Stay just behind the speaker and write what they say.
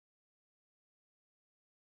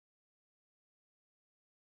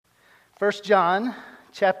1 John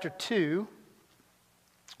chapter 2,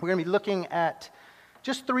 we're going to be looking at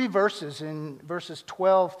just 3 verses in verses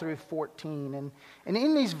 12 through 14. And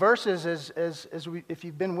in these verses, if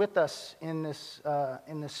you've been with us in this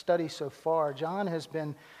study so far, John has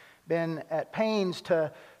been at pains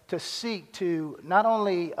to seek to not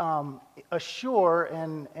only assure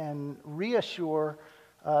and reassure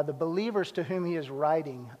the believers to whom he is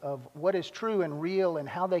writing of what is true and real and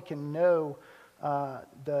how they can know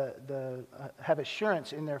have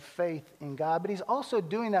assurance in their faith in God, but he's also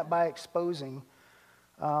doing that by exposing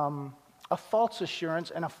a false assurance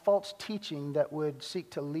and a false teaching that would seek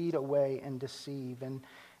to lead away and deceive.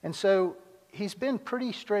 And so he's been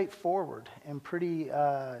pretty straightforward and pretty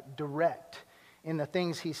direct in the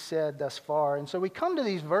things he's said thus far. And so we come to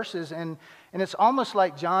these verses, and it's almost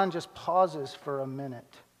like John just pauses for a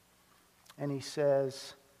minute, and he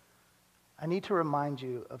says, I need to remind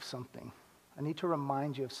you of something. I need to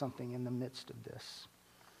remind you of something in the midst of this.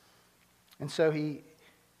 And so he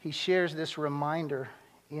shares this reminder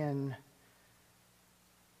in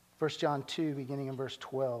 1 John 2, beginning in verse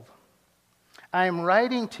 12. I am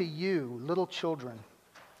writing to you, little children,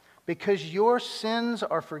 because your sins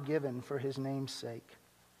are forgiven for his name's sake.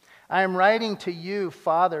 I am writing to you,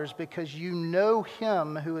 fathers, because you know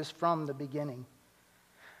him who is from the beginning.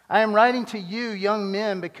 I am writing to you, young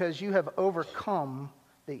men, because you have overcome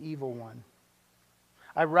the evil one.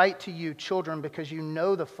 I write to you, children, because you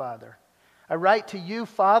know the Father. I write to you,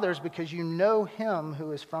 fathers, because you know him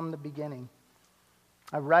who is from the beginning.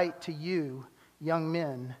 I write to you, young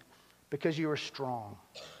men, because you are strong,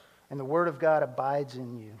 and the word of God abides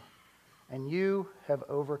in you, and you have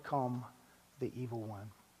overcome the evil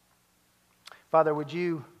one. Father, would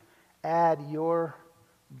you add your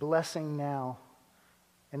blessing now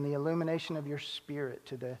and the illumination of your Spirit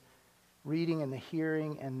to the reading and the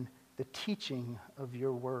hearing and the teaching of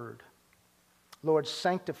your word. Lord,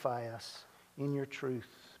 sanctify us in your truth,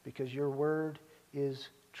 because your word is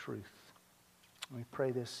truth. We pray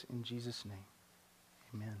this in Jesus' name.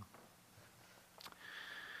 Amen.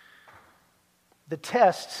 The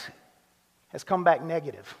test has come back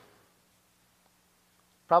negative.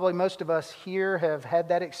 Probably most of us here have had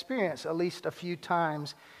that experience at least a few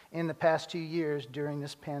times in the past 2 years during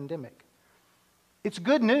this pandemic. It's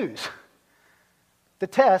good news. The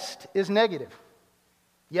test is negative.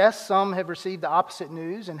 Yes, some have received the opposite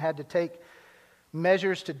news and had to take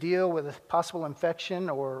measures to deal with a possible infection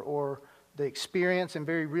or the experience and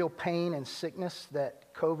very real pain and sickness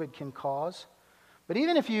that COVID can cause. But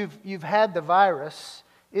even if you've had the virus,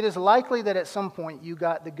 it is likely that at some point you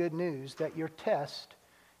got the good news that your test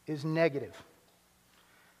is negative.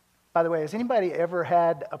 By the way, has anybody ever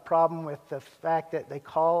had a problem with the fact that they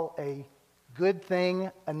call a good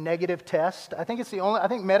thing a negative test? I think it's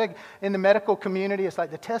in the medical community, it's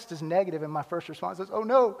like the test is negative, and my first response is, oh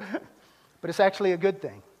no, but it's actually a good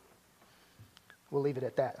thing. We'll leave it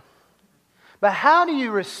at that. But how do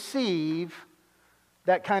you receive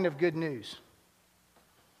that kind of good news?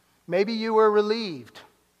 Maybe you were relieved,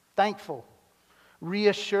 thankful,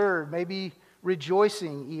 reassured, maybe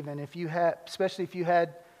rejoicing even, especially if you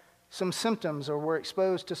had some symptoms or were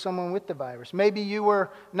exposed to someone with the virus. Maybe you were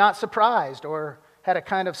not surprised or had a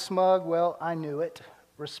kind of smug, well, I knew it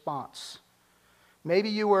response. Maybe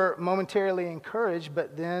you were momentarily encouraged,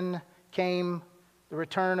 but then came the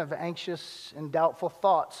return of anxious and doubtful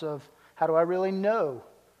thoughts of, how do I really know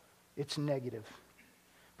it's negative?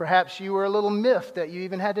 Perhaps you were a little miffed that you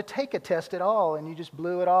even had to take a test at all and you just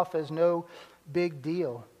blew it off as no big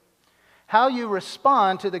deal. How you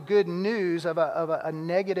respond to the good news of a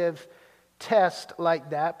negative test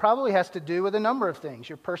like that probably has to do with a number of things.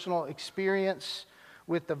 Your personal experience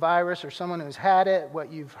with the virus or someone who's had it,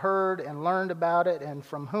 what you've heard and learned about it and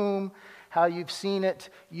from whom, how you've seen it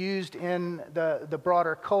used in the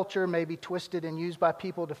broader culture, maybe twisted and used by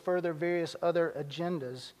people to further various other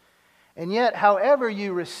agendas. And yet, however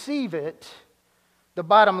you receive it, the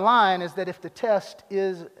bottom line is that if the test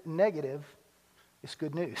is negative, it's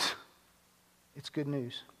good news. It's good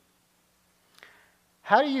news.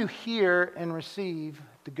 How do you hear and receive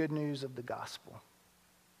the good news of the gospel?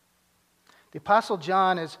 The Apostle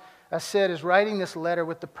John, as I said, is writing this letter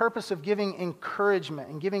with the purpose of giving encouragement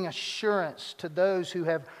and giving assurance to those who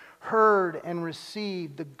have heard and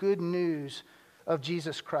received the good news of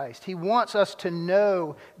Jesus Christ. He wants us to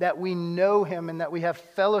know that we know him and that we have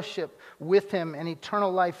fellowship with him and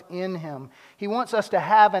eternal life in him. He wants us to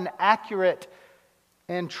have an accurate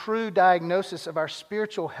and true diagnosis of our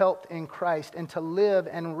spiritual health in Christ and to live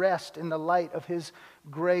and rest in the light of his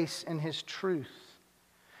grace and his truth.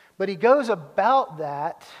 But he goes about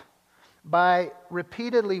that by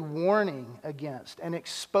repeatedly warning against and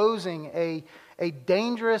exposing a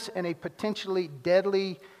dangerous and a potentially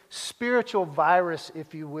deadly spiritual virus,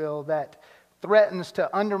 if you will, that threatens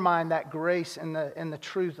to undermine that grace and the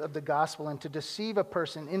truth of the gospel and to deceive a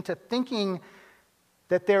person into thinking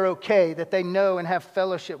that they're okay, that they know and have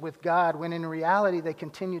fellowship with God, when in reality they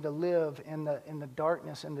continue to live in the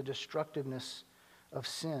darkness and the destructiveness of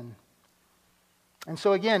sin. And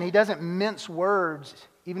so again, he doesn't mince words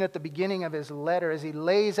even at the beginning of his letter. As he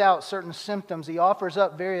lays out certain symptoms, he offers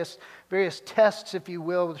up various tests, if you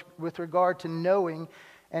will, with regard to knowing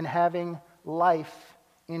and having life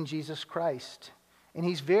in Jesus Christ. And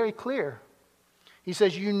he's very clear. He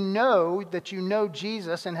says, you know that you know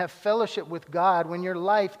Jesus and have fellowship with God when your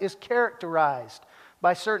life is characterized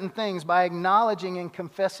by certain things, by acknowledging and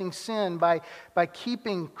confessing sin, by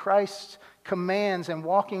keeping Christ's commands and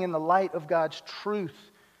walking in the light of God's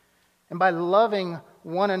truth, and by loving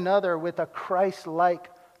one another with a Christ-like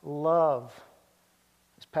love,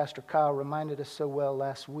 as Pastor Kyle reminded us so well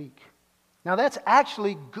last week. Now that's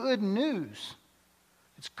actually good news.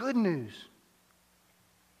 It's good news.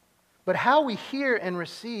 But how we hear and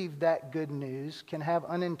receive that good news can have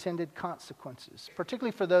unintended consequences,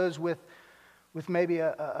 particularly for those with maybe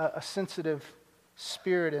a sensitive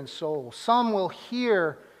spirit and soul. Some will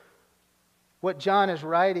hear what John is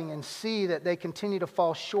writing and see that they continue to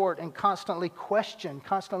fall short and constantly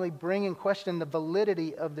bring in question the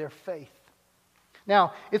validity of their faith.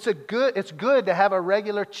 Now, it's good to have a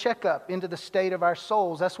regular checkup into the state of our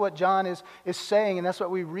souls. That's what John is saying, and that's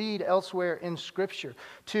what we read elsewhere in Scripture.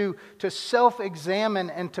 To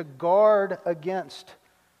self-examine and to guard against,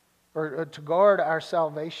 or to guard our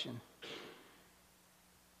salvation.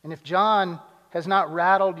 And if John has not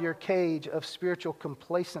rattled your cage of spiritual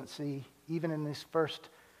complacency, even in this first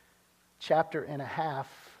chapter and a half,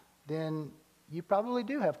 then you probably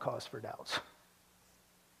do have cause for doubts.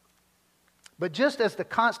 But just as the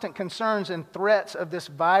constant concerns and threats of this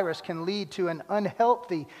virus can lead to an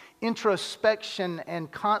unhealthy introspection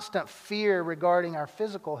and constant fear regarding our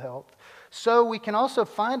physical health, so we can also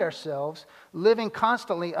find ourselves living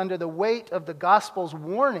constantly under the weight of the gospel's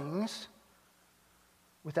warnings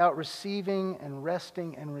without receiving and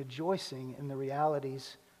resting and rejoicing in the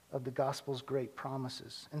realities of the gospel's great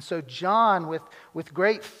promises. And so John, with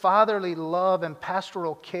great fatherly love and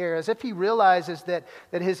pastoral care, as if he realizes that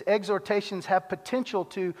his exhortations have potential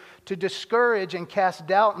to discourage and cast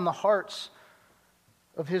doubt in the hearts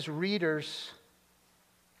of his readers,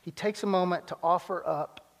 he takes a moment to offer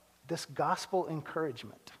up this gospel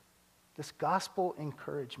encouragement. This gospel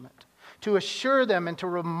encouragement. To assure them and to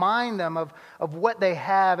remind them of what they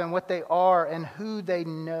have and what they are and who they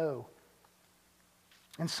know.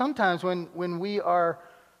 And sometimes when we are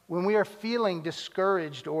feeling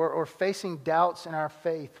discouraged or facing doubts in our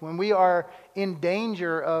faith, when we are in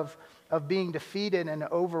danger of being defeated and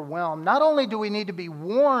overwhelmed, not only do we need to be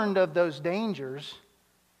warned of those dangers,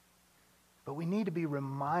 but we need to be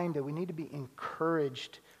reminded, we need to be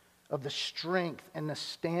encouraged of the strength and the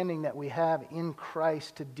standing that we have in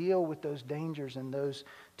Christ to deal with those dangers and those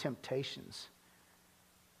temptations.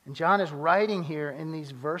 And John is writing here in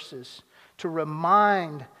these verses to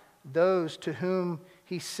remind those to whom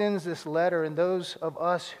he sends this letter and those of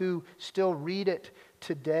us who still read it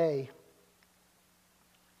today,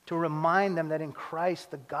 to remind them that in Christ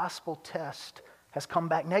the gospel test has come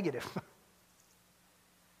back negative.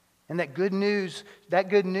 And that good news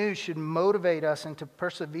should motivate us and to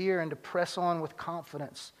persevere and to press on with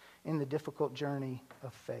confidence in the difficult journey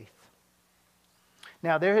of faith.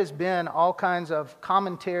 Now, there has been all kinds of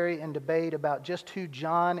commentary and debate about just who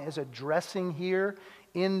John is addressing here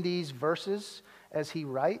in these verses as he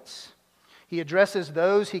writes. He addresses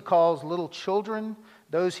those he calls little children,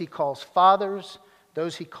 those he calls fathers,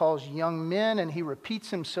 those he calls young men, and he repeats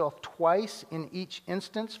himself twice in each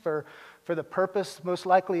instance for the purpose, most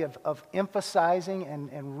likely, of emphasizing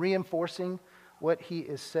and reinforcing what he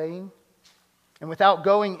is saying. And without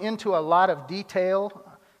going into a lot of detail,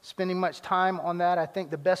 spending much time on that, I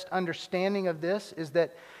think the best understanding of this is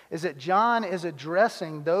that John is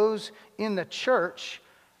addressing those in the church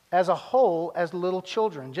as a whole as little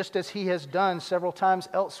children, just as he has done several times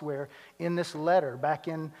elsewhere in this letter. Back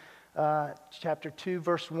in chapter 2,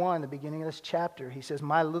 verse 1, the beginning of this chapter, he says,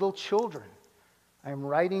 "My little children, I am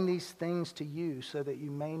writing these things to you so that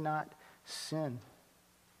you may not sin."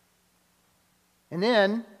 And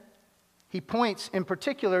then he points in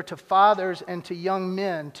particular to fathers and to young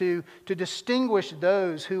men to distinguish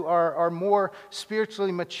those who are more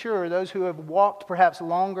spiritually mature, those who have walked perhaps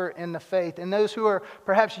longer in the faith, and those who are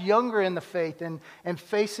perhaps younger in the faith and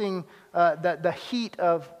facing the heat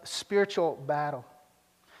of spiritual battle.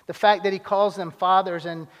 The fact that he calls them fathers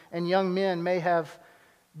and young men may have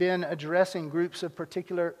been addressing groups of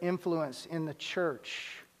particular influence in the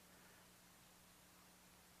church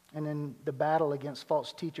and in the battle against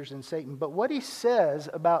false teachers and Satan. But what he says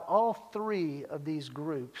about all three of these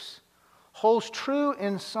groups holds true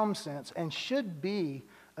in some sense and should be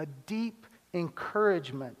a deep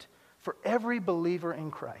encouragement for every believer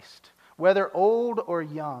in Christ, whether old or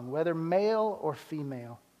young, whether male or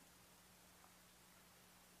female.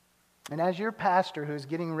 And as your pastor who's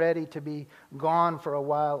getting ready to be gone for a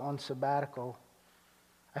while on sabbatical,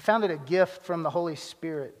 I found it a gift from the Holy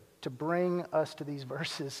Spirit to bring us to these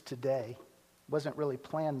verses today. It wasn't really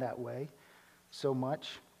planned that way so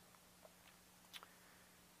much.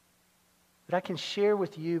 That I can share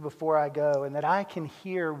with you before I go, and that I can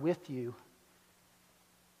hear with you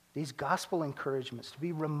these gospel encouragements, to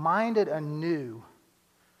be reminded anew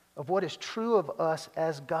of what is true of us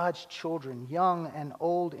as God's children, young and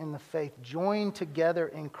old in the faith, joined together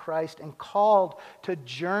in Christ and called to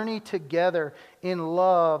journey together in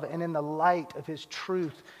love and in the light of His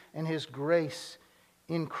truth and His grace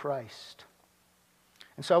in Christ.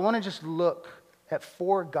 And so I want to just look at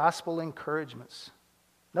 4 gospel encouragements.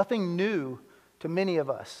 Nothing new to many of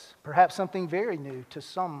us, perhaps something very new to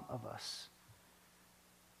some of us.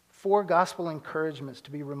 4 gospel encouragements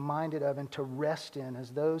to be reminded of and to rest in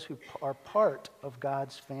as those who are part of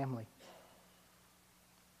God's family.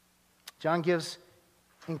 John gives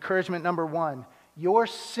encouragement number 1. Your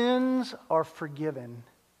sins are forgiven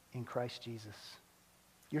in Christ Jesus.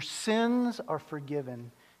 Your sins are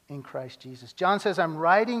forgiven in Christ Jesus. John says, I'm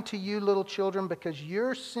writing to you, little children, because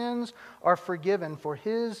your sins are forgiven for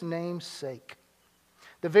His name's sake.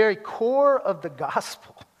 The very core of the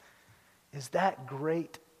gospel is that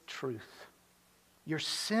great truth. Your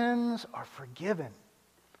sins are forgiven.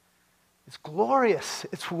 It's glorious.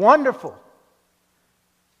 It's wonderful.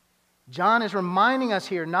 John is reminding us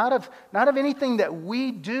here not of anything that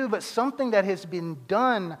we do, but something that has been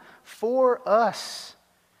done for us.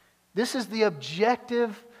 This is the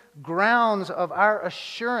objective grounds of our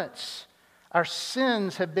assurance. Our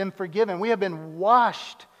sins have been forgiven. We have been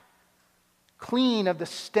washed clean of the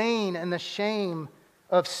stain and the shame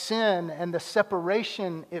of sin and the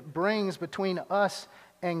separation it brings between us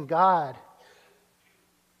and God.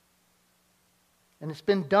 And it's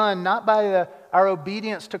been done not by our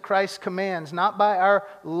obedience to Christ's commands, not by our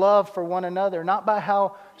love for one another, not by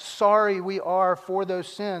how sorry we are for those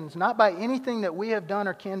sins, not by anything that we have done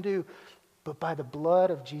or can do, but by the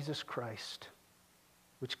blood of Jesus Christ,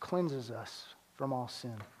 which cleanses us from all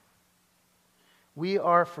sin. We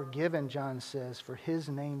are forgiven, John says, for His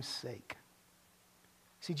name's sake.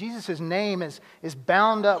 See, Jesus' name is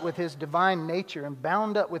bound up with His divine nature and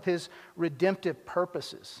bound up with His redemptive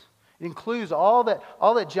purposes. It includes all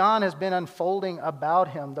that John has been unfolding about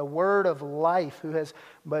Him, the Word of life who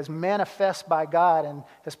was manifest by God and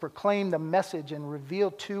has proclaimed the message and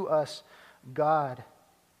revealed to us God.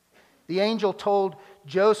 The angel told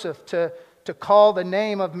Joseph to call the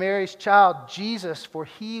name of Mary's child Jesus, for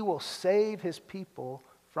He will save His people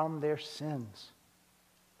from their sins.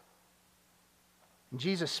 And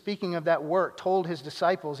Jesus, speaking of that work, told His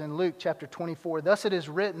disciples in Luke chapter 24, thus it is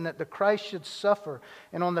written that the Christ should suffer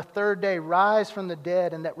and on the third day rise from the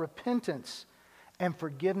dead, and that repentance and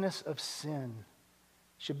forgiveness of sin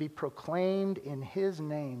should be proclaimed in His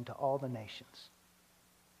name to all the nations.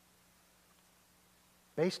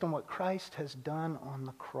 Based on what Christ has done on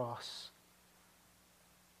the cross,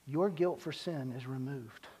 your guilt for sin is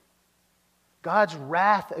removed. God's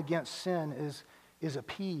wrath against sin is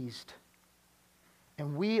appeased.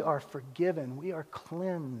 And we are forgiven. We are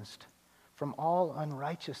cleansed from all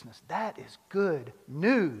unrighteousness. That is good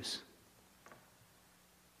news.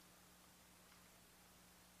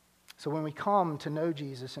 So when we come to know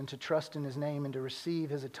Jesus and to trust in His name and to receive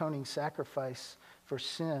His atoning sacrifice for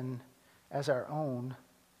sin as our own,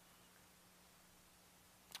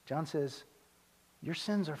 John says, your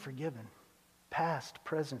sins are forgiven, past,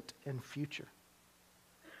 present, and future.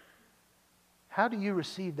 How do you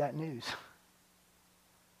receive that news?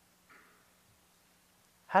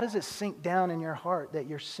 How does it sink down in your heart that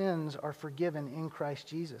your sins are forgiven in Christ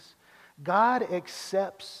Jesus? God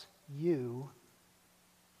accepts you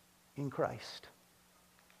in Christ.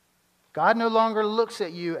 God no longer looks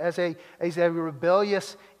at you as a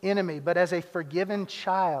rebellious enemy, but as a forgiven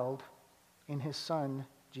child in His Son,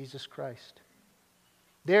 Jesus Christ.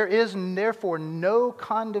 There is therefore no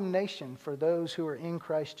condemnation for those who are in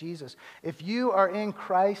Christ Jesus. If you are in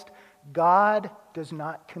Christ, God does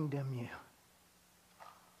not condemn you.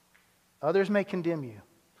 Others may condemn you.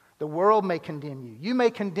 The world may condemn you. You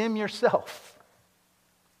may condemn yourself.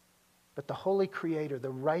 But the holy Creator,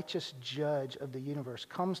 the righteous judge of the universe,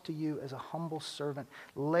 comes to you as a humble servant,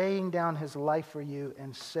 laying down his life for you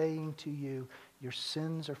and saying to you, your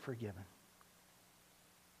sins are forgiven.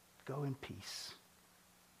 Go in peace.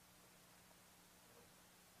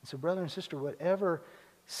 And so, brother and sister, whatever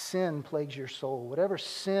sin plagues your soul, whatever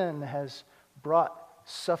sin has brought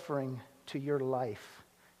suffering to your life,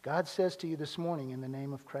 God says to you this morning in the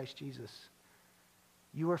name of Christ Jesus,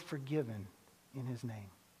 you are forgiven in his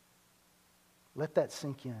name. Let that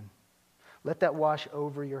sink in. Let that wash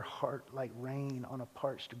over your heart like rain on a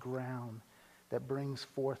parched ground that brings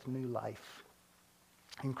forth new life.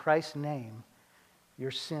 In Christ's name, your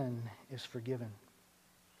sin is forgiven.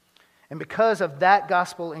 And because of that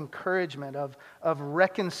gospel encouragement of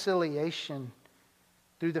reconciliation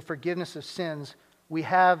through the forgiveness of sins, we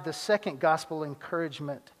have the second gospel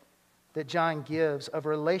encouragement that John gives of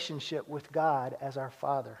relationship with God as our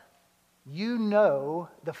Father. You know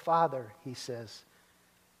the Father, he says.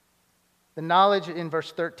 The knowledge in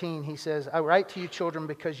verse 13, he says, I write to you, children,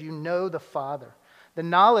 because you know the Father. The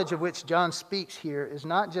knowledge of which John speaks here is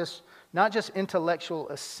not just intellectual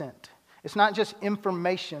assent. It's not just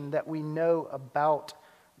information that we know about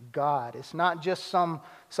God. It's not just some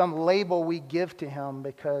label we give to him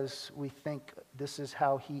because we think this is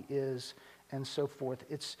how he is and so forth.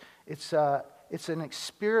 It's an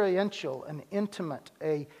experiential, an intimate,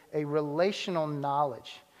 a relational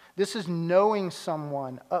knowledge. This is knowing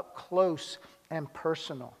someone up close and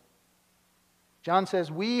personal. John says,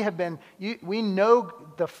 we know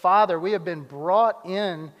the Father. We have been brought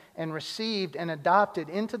in and received and adopted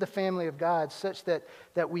into the family of God such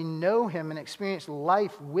that we know him and experience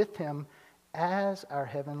life with him as our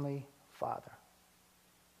heavenly Father.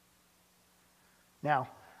 Now,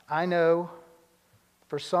 I know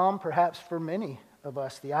for some, perhaps for many of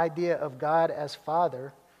us, the idea of God as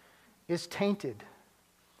Father is tainted.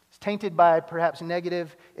 It's tainted by perhaps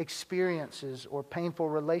negative experiences or painful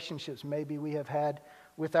relationships maybe we have had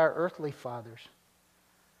with our earthly fathers.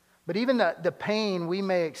 But even the pain we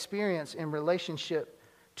may experience in relationship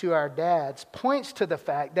to our dads points to the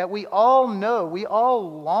fact that we all know, we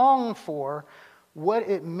all long for what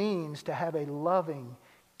it means to have a loving,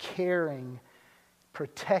 caring,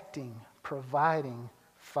 protecting, providing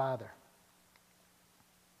Father.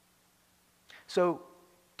 So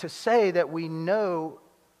to say that we know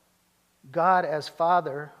God as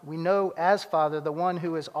Father, we know as Father the one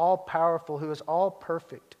who is all powerful, who is all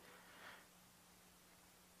perfect,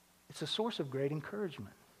 it's a source of great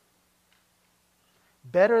encouragement.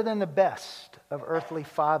 Better than the best of earthly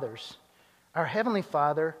fathers, our Heavenly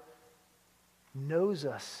Father knows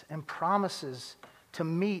us and promises to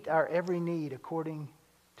meet our every need according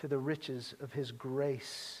to the riches of his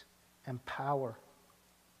grace and power.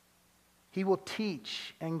 He will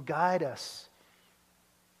teach and guide us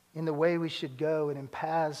in the way we should go and in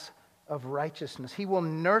paths of righteousness. He will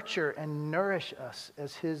nurture and nourish us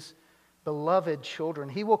as his beloved children.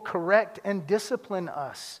 He will correct and discipline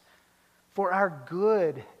us for our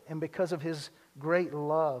good and because of his great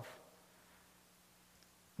love.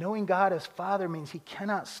 Knowing God as Father means he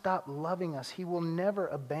cannot stop loving us. He will never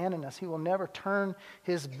abandon us. He will never turn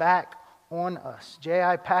his back on us.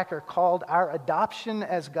 J.I. Packer called our adoption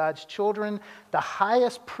as God's children the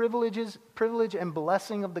highest privilege and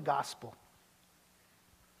blessing of the gospel.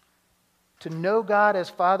 To know God as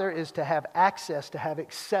Father is to have access, to have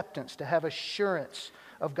acceptance, to have assurance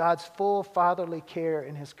of God's full fatherly care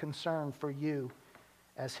and his concern for you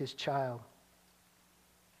as his child.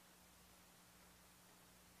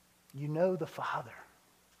 You know the Father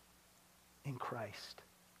in Christ.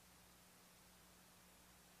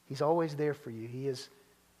 He's always there for you. He is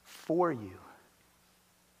for you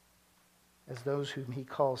as those whom he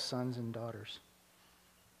calls sons and daughters.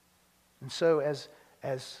 And so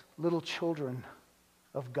as little children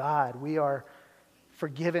of God, we are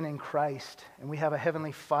forgiven in Christ, and we have a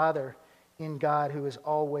heavenly Father in God who is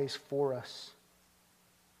always for us.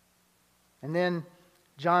 And then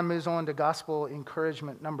John moves on to gospel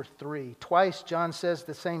encouragement number 3. Twice John says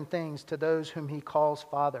the same things to those whom he calls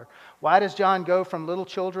Father. Why does John go from little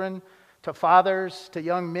children to fathers to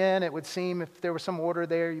young men? It would seem if there was some order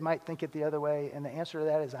there, you might think it the other way. And the answer to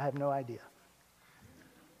that is I have no idea.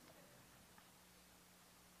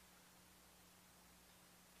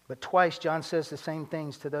 But twice John says the same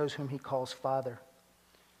things to those whom he calls fathers.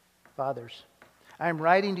 I am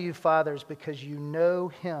writing to you, fathers, because you know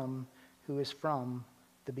him who is from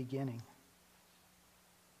the beginning.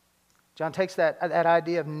 John takes that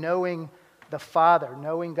idea of knowing the Father,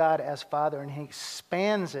 knowing God as Father, and he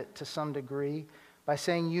expands it to some degree by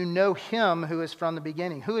saying you know him who is from the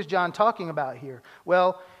beginning. Who is John talking about here?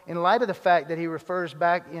 Well, in light of the fact that he refers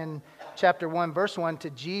back in chapter 1, verse 1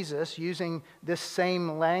 to Jesus using this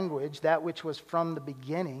same language, that which was from the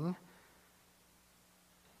beginning.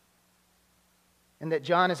 And that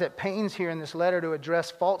John is at pains here in this letter to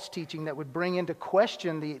address false teaching that would bring into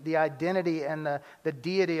question the identity and the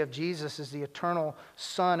deity of Jesus as the eternal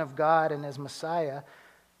Son of God and as Messiah.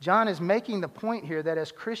 John is making the point here that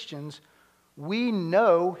as Christians, we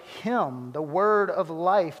know Him, the Word of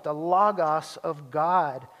life, the Logos of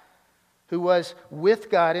God, who was with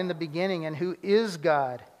God in the beginning and who is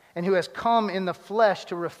God, and who has come in the flesh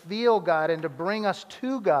to reveal God and to bring us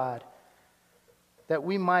to God, that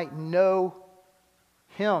we might know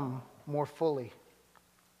Him more fully.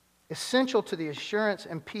 Essential to the assurance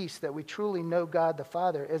and peace that we truly know God the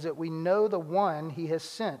Father is that we know the one He has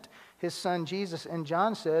sent, His Son Jesus. And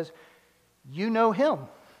John says, you know Him,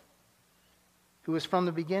 who is from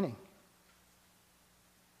the beginning.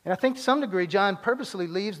 And I think to some degree, John purposely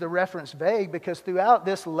leaves the reference vague because throughout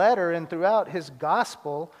this letter and throughout his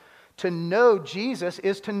gospel, to know Jesus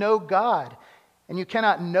is to know God. And you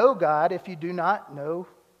cannot know God if you do not know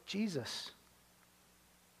Jesus.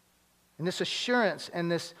 And this assurance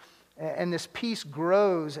and this peace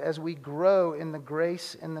grows as we grow in the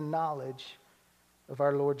grace and the knowledge of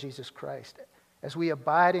our Lord Jesus Christ. As we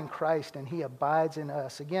abide in Christ and He abides in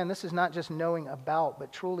us. Again, this is not just knowing about,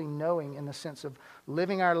 but truly knowing in the sense of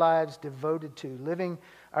living our lives devoted to, living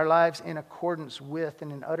our lives in accordance with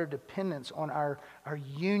and in utter dependence on our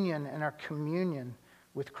union and our communion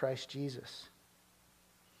with Christ Jesus.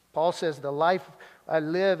 Paul says, the life I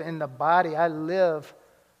live in the body, I live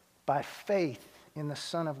by faith in the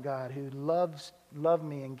Son of God who loved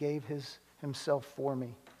me and gave Himself for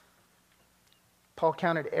me. Paul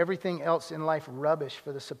counted everything else in life rubbish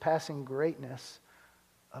for the surpassing greatness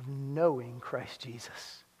of knowing Christ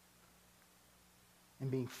Jesus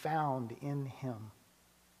and being found in Him.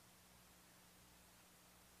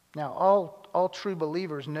 Now, all true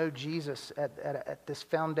believers know Jesus at this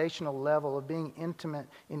foundational level of being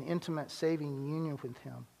in intimate saving union with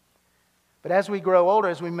Him. But as we grow older,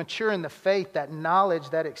 as we mature in the faith, that knowledge,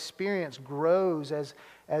 that experience grows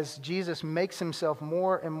as Jesus makes Himself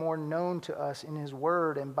more and more known to us in His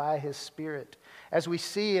Word and by His Spirit. As we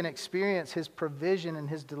see and experience His provision and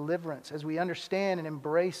His deliverance. As we understand and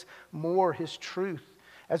embrace more His truth.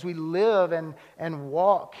 As we live and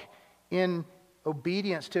walk in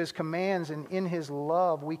obedience to His commands and in His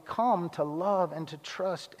love, we come to love and to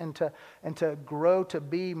trust and to grow to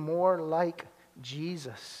be more like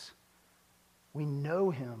Jesus. We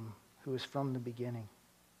know Him who is from the beginning.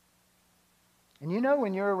 And you know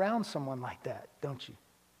when you're around someone like that, don't you?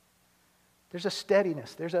 There's a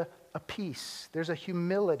steadiness, there's a peace, there's a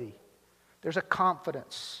humility, there's a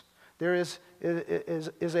confidence, there is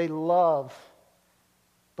a love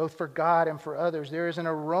both for God and for others. There is an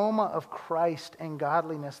aroma of Christ and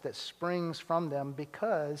godliness that springs from them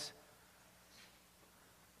because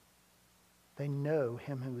they know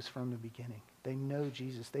Him who is from the beginning. They know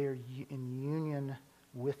Jesus. They are in union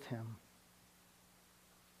with Him.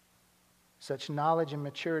 Such knowledge and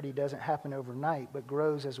maturity doesn't happen overnight, but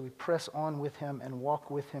grows as we press on with Him and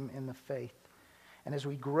walk with Him in the faith. And as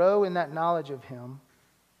we grow in that knowledge of Him,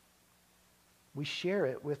 we share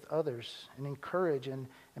it with others and encourage and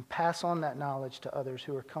pass on that knowledge to others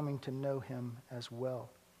who are coming to know Him as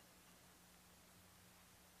well.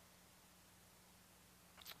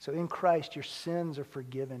 So in Christ, your sins are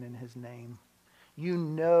forgiven in His name. You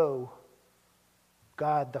know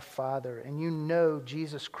God the Father, and you know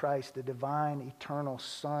Jesus Christ, the divine, eternal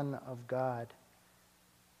Son of God.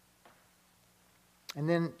 And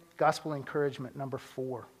then gospel encouragement number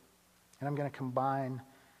 4. And I'm going to combine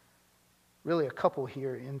really a couple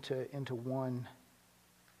here into one.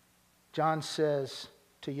 John says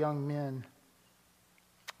to young men,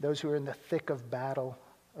 those who are in the thick of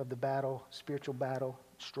the battle, spiritual battle,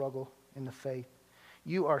 struggle in the faith,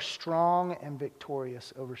 you are strong and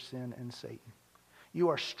victorious over sin and Satan. You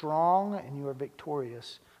are strong and you are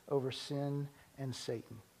victorious over sin and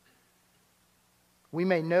Satan. We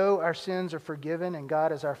may know our sins are forgiven and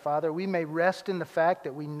God is our Father. We may rest in the fact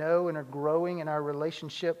that we know and are growing in our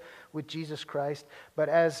relationship with Jesus Christ. But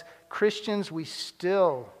as Christians, we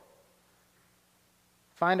still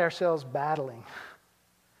find ourselves battling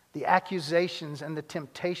the accusations and the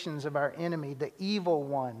temptations of our enemy, the evil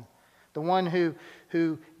one, the one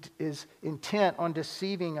who is intent on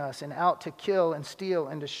deceiving us and out to kill and steal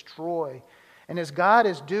and destroy. And as God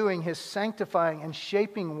is doing His sanctifying and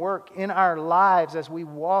shaping work in our lives as we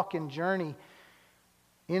walk and journey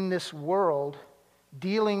in this world,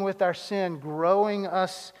 dealing with our sin, growing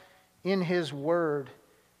us in His Word,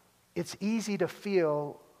 it's easy to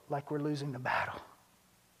feel like we're losing the battle.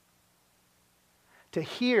 To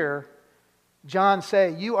hear John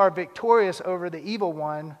say, "You are victorious over the evil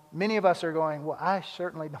one," many of us are going, "Well, I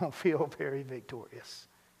certainly don't feel very victorious."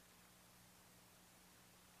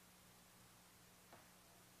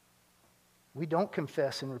 We don't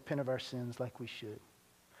confess and repent of our sins like we should.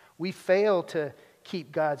 We fail to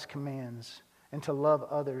keep God's commands and to love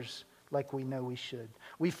others like we know we should.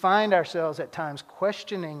 We find ourselves at times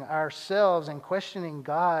questioning ourselves and questioning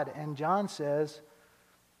God, and John says,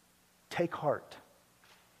 take heart.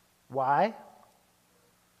 Why?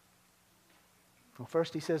 Well,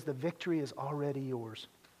 first he says the victory is already yours.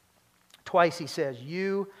 Twice he says,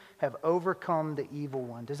 you have overcome the evil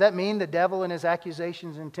one. Does that mean the devil and his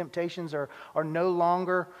accusations and temptations are no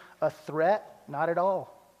longer a threat? Not at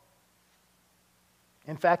all.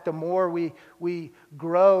 In fact, the more we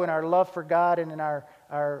grow in our love for God and in our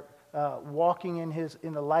walking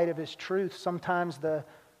in the light of His truth, sometimes the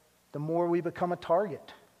more we become a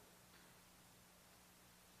target.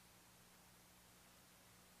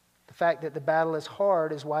 The fact that the battle is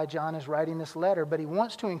hard is why John is writing this letter, but he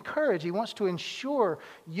wants to encourage, he wants to ensure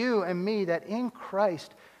you and me that in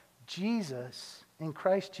Christ Jesus,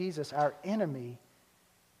 our enemy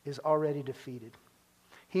is already defeated.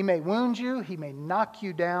 He may wound you, he may knock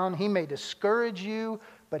you down, he may discourage you,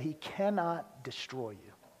 but he cannot destroy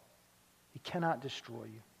you. He cannot destroy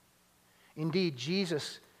you. Indeed,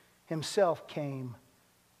 Jesus himself came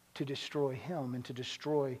to destroy him and to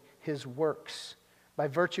destroy his works. By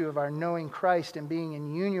virtue of our knowing Christ and being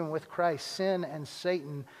in union with Christ, sin and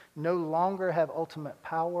Satan no longer have ultimate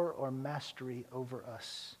power or mastery over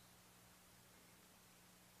us.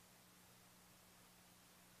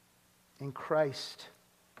 In Christ,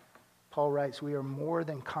 Paul writes, we are more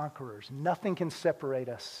than conquerors. Nothing can separate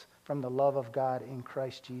us from the love of God in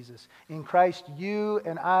Christ Jesus. In Christ, you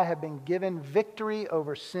and I have been given victory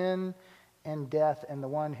over sin and death and the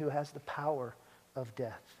one who has the power of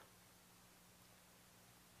death.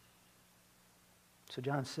 So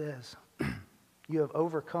John says, you have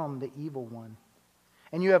overcome the evil one.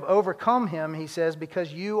 And you have overcome him, he says,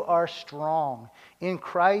 because you are strong. In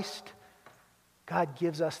Christ, God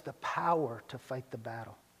gives us the power to fight the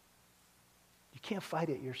battle. You can't fight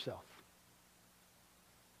it yourself.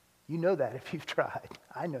 You know that if you've tried.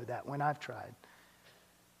 I know that when I've tried.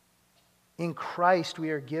 In Christ,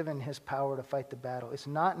 we are given his power to fight the battle. It's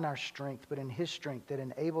not in our strength, but in his strength that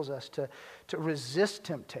enables us to resist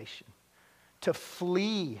temptation, to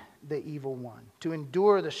flee the evil one, to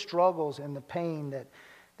endure the struggles and the pain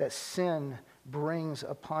that sin brings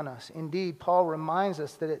upon us. Indeed, Paul reminds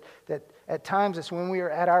us that at times it's when we are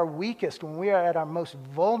at our weakest, when we are at our most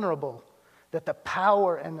vulnerable, that the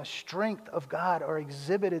power and the strength of God are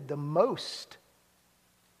exhibited the most.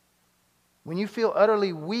 When you feel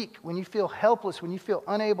utterly weak, when you feel helpless, when you feel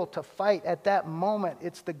unable to fight, at that moment,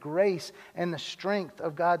 it's the grace and the strength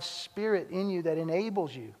of God's Spirit in you that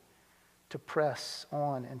enables you to press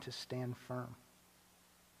on and to stand firm.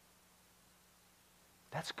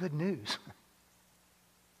 That's good news.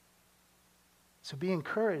 So be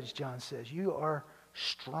encouraged, John says. You are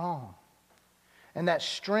strong. And that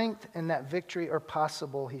strength and that victory are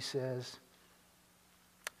possible, he says,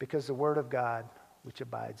 because the Word of God which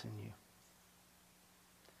abides in you.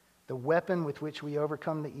 The weapon with which we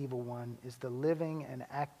overcome the evil one is the living and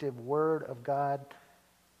active Word of God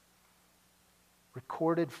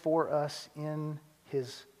recorded for us in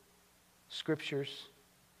his Scriptures.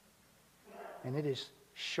 And it is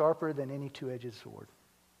sharper than any two-edged sword.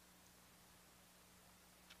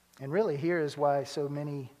 And really, here is why so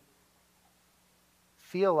many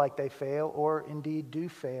feel like they fail or indeed do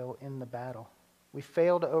fail in the battle. We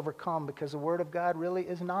fail to overcome because the Word of God really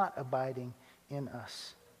is not abiding in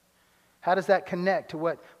us. How does that connect to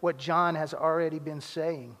what John has already been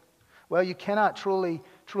saying? Well, you cannot truly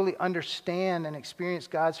understand and experience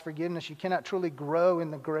God's forgiveness. You cannot truly grow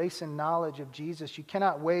in the grace and knowledge of Jesus. You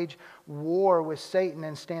cannot wage war with Satan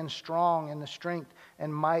and stand strong in the strength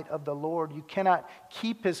and might of the Lord. You cannot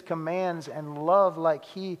keep his commands and love like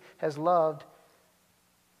he has loved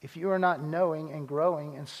if you are not knowing and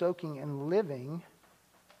growing and soaking and living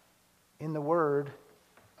in the Word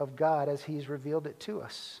of God as he's revealed it to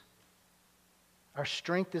us. Our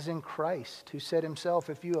strength is in Christ, who said himself,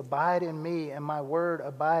 if you abide in me and my word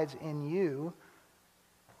abides in you,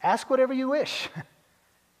 ask whatever you wish,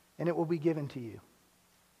 and it will be given to you.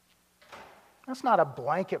 That's not a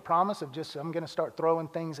blanket promise of just, I'm going to start throwing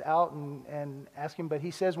things out and asking, but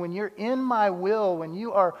he says, when you're in my will, when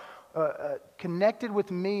you are connected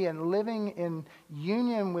with me and living in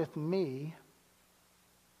union with me,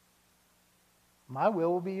 my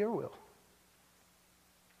will be your will.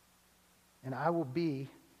 And I will be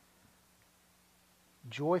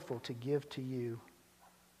joyful to give to you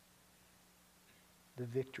the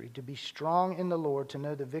victory. To be strong in the Lord, to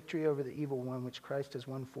know the victory over the evil one which Christ has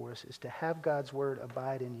won for us, is to have God's word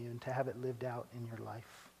abide in you and to have it lived out in your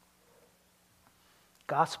life.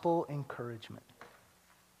 Gospel encouragement.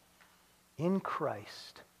 In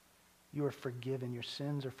Christ, you are forgiven. Your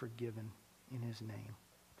sins are forgiven in his name.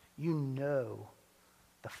 You know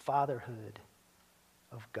the fatherhood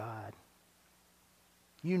of God.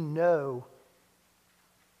 You know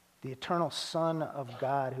the eternal Son of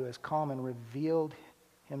God who has come and revealed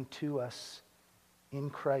him to us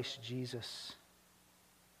in Christ Jesus.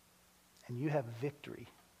 And you have victory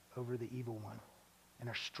over the evil one and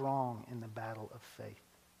are strong in the battle of faith.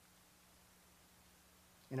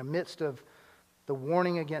 In the midst of the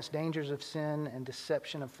warning against dangers of sin and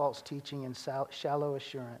deception of false teaching and shallow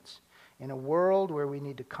assurance, in a world where we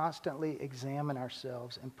need to constantly examine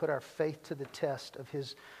ourselves and put our faith to the test of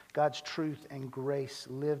God's truth and grace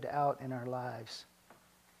lived out in our lives,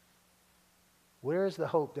 where is the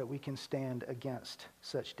hope that we can stand against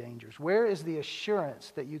such dangers? Where is the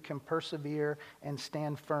assurance that you can persevere and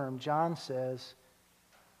stand firm? John says,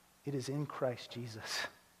 it is in Christ Jesus.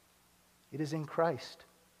 It is in Christ.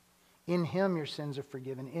 In him your sins are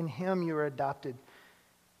forgiven. In him you are adopted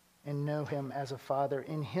and know him as a father.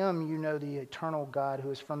 In him you know the eternal God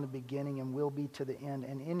who is from the beginning and will be to the end.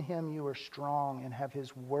 And in him you are strong and have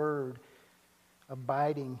his word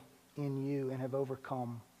abiding in you and have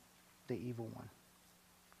overcome the evil one.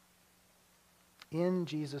 In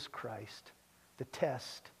Jesus Christ, the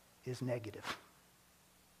test is negative.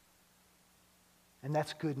 And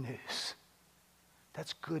that's good news.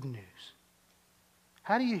 That's good news.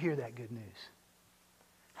 How do you hear that good news?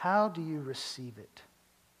 How do you receive it?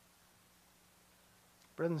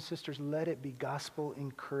 Brothers and sisters, let it be gospel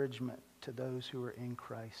encouragement to those who are in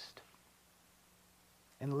Christ.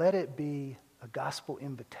 And let it be a gospel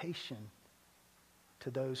invitation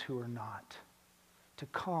to those who are not. To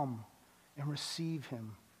come and receive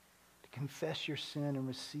him. To confess your sin and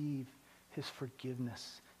receive his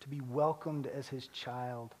forgiveness. To be welcomed as his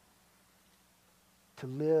child. To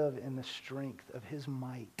live in the strength of his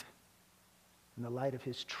might. In the light of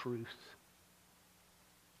his truth.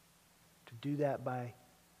 To do that by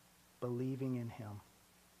believing in him.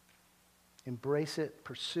 Embrace it,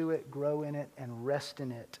 pursue it, grow in it, and rest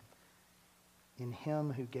in it. In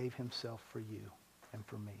him who gave himself for you and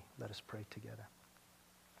for me. Let us pray together.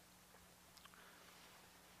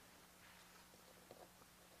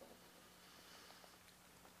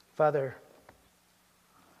 Father,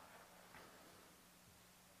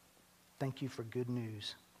 thank you for good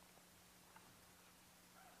news.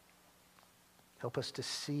 Help us to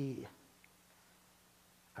see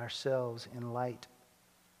ourselves in light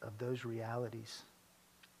of those realities.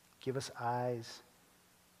 Give us eyes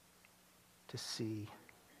to see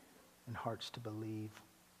and hearts to believe.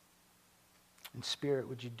 And Spirit,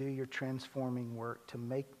 would you do your transforming work to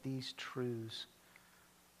make these truths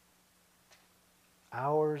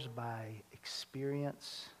ours by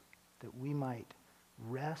experience, that we might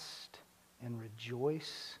rest and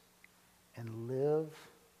rejoice and live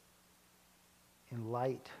in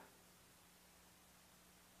light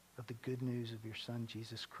of the good news of your Son,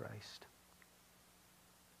 Jesus Christ.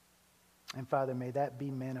 And Father, may that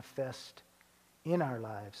be manifest in our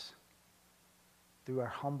lives through our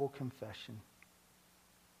humble confession,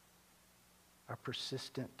 our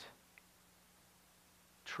persistent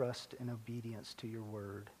trust and obedience to your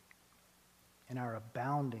word, and our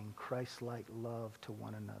abounding Christ-like love to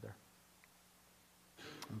one another.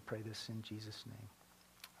 And pray this in Jesus' name.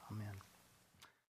 Amen.